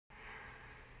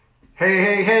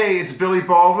Hey, it's Billy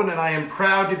Baldwin, and I am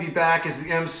proud to be back as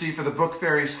the MC for the Book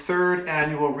Fairy's third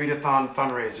annual Read-a-Thon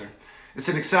fundraiser. It's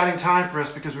an exciting time for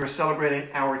us because we are celebrating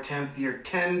our 10th year,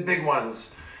 10 big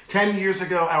ones. 10 years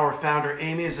ago, our founder,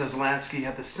 Amy Zaslansky,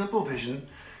 had the simple vision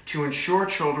to ensure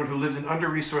children who lived in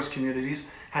under-resourced communities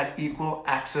had equal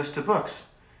access to books.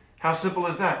 How simple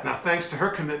is that? Now, thanks to her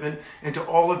commitment and to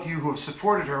all of you who have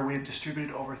supported her, we have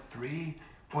distributed over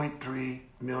 3.3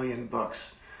 million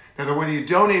books. Now, whether you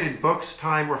donated books,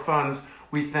 time, or funds,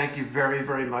 we thank you very,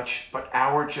 very much, but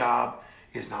our job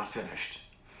is not finished.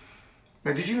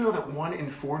 Now, did you know that 1 in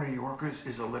 4 New Yorkers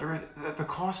is illiterate? That the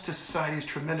cost to society is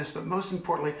tremendous, but most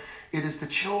importantly, it is the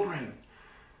children.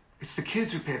 It's the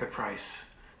kids who pay the price.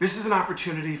 This is an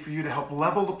opportunity for you to help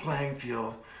level the playing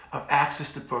field of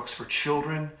access to books for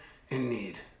children in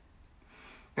need.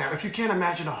 Now, if you can't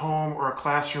imagine a home or a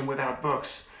classroom without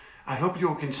books, I hope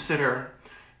you'll consider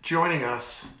joining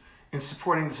us in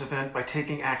supporting this event by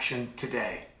taking action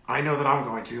today. I know that I'm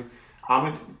going to. I'm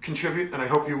going to contribute, and I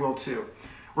hope you will too.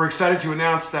 We're excited to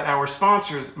announce that our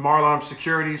sponsors, Marlon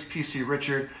Securities, PC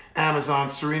Richard, Amazon,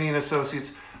 Serini &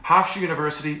 Associates, Hofstra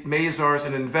University, Mazars,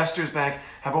 and Investors Bank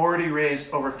have already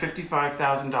raised over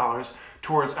 $55,000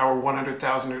 towards our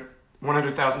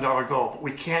 $100,000 goal. But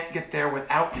we can't get there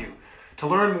without you. To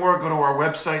learn more, go to our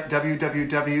website,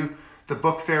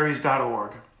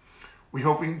 www.thebookfairies.org. We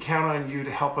hope we can count on you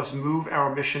to help us move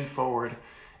our mission forward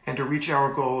and to reach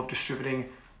our goal of distributing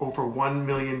over 1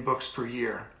 million books per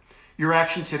year. Your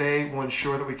action today will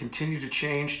ensure that we continue to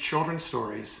change children's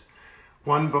stories,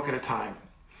 one book at a time.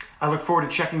 I look forward to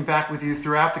checking back with you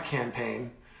throughout the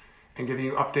campaign and giving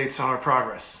you updates on our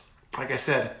progress. Like I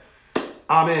said,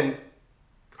 I'm in.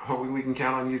 Hoping we can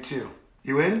count on you too.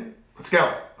 You in? Let's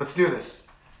go. Let's do this.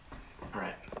 All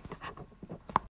right.